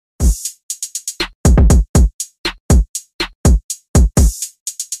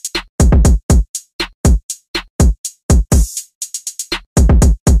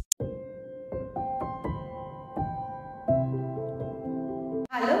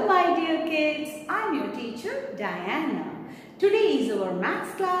Hello my dear kids, I am your teacher Diana. Today is our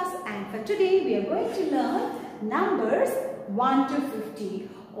maths class and for today we are going to learn numbers 1 to 50.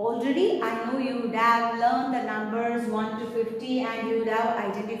 Already I know you would have learned the numbers 1 to 50 and you would have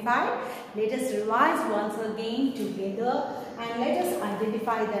identified. Let us revise once again together and let us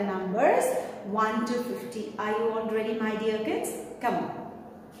identify the numbers 1 to 50. Are you all ready my dear kids? Come on.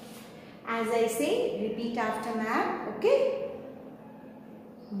 As I say, repeat after me, okay?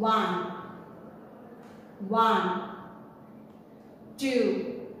 1, 1,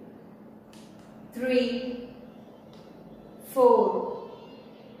 2, 3, 4,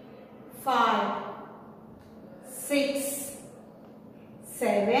 5, 6,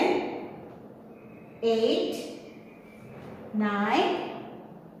 7, 8, 9,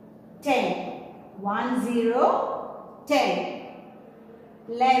 10. 1, 0, 10.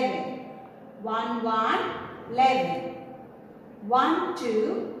 11. 1, 1, 11. 1,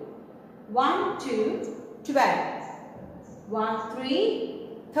 2, 1, 2, 12. 1, 3,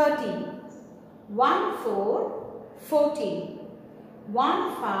 13. 1, 4, 14.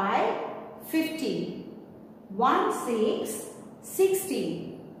 1, 5, 15. 1, 6,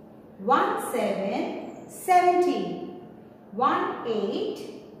 16. 1, 7, 17. 1,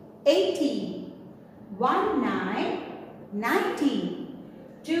 8, 18. 1, 9, 19.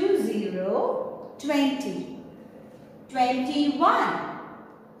 2, 0, 20. 21,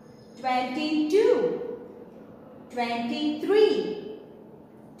 22, 23,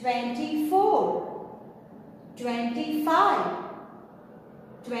 24, 25,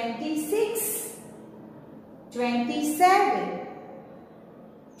 26, 27,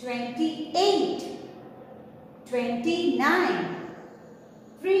 28, 29,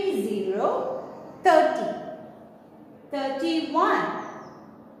 30, 30, 31,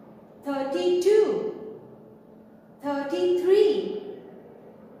 32, 33,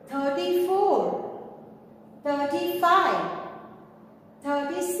 34, 35,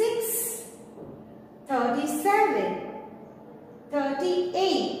 36, 37,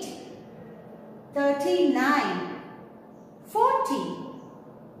 38, 39, 40,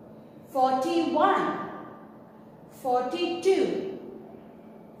 41, 42,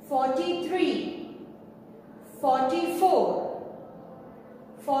 43, 44,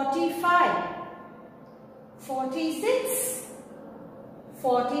 45, 46,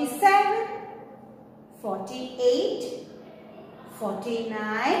 47, 48,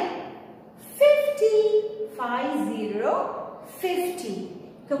 49, 50, 50.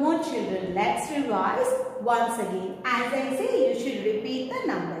 Come on children, let's revise once again. As I say, you should repeat the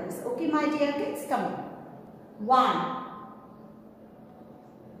numbers. Okay my dear kids, come on. 1,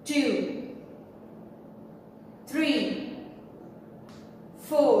 2, 3,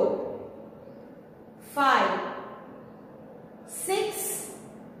 4, 5, 6,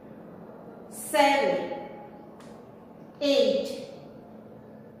 7, 8,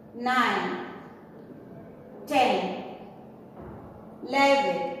 9, 10,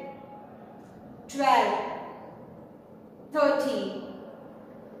 11, 12, 13,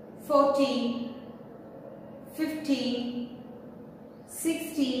 14, 15,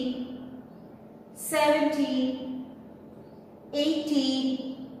 16, 17,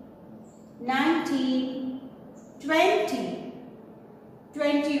 18, 19, 20,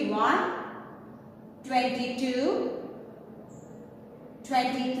 21, 22,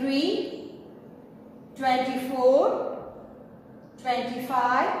 23, 24,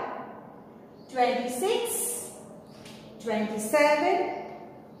 25, 26, 27,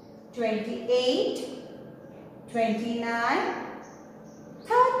 28, 29,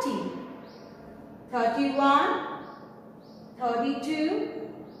 30, 31, 32,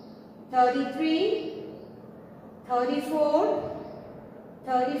 33, 34,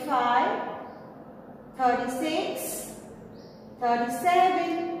 35, 36,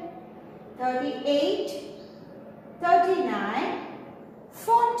 37, 38, 39,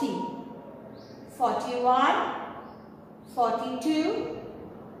 40, 41, 42,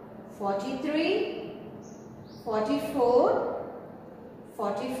 43, 44,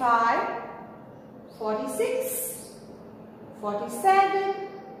 45, 46, 47,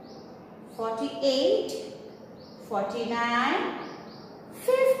 48, 49,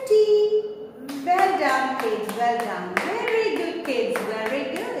 50. Well done kids, well done. Very good kids,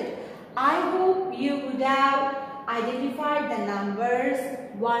 very good. I hope you would have identified the numbers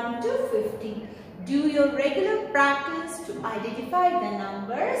 1 to 50. Do your regular practice to identify the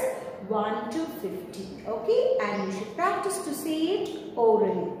numbers 1 to 50. Okay, and you should practice to say it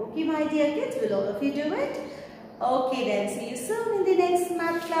orally. Okay my dear kids, will all of you do it? Okay then, see you soon in the next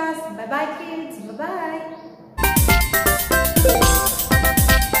math class. Bye bye kids, bye bye.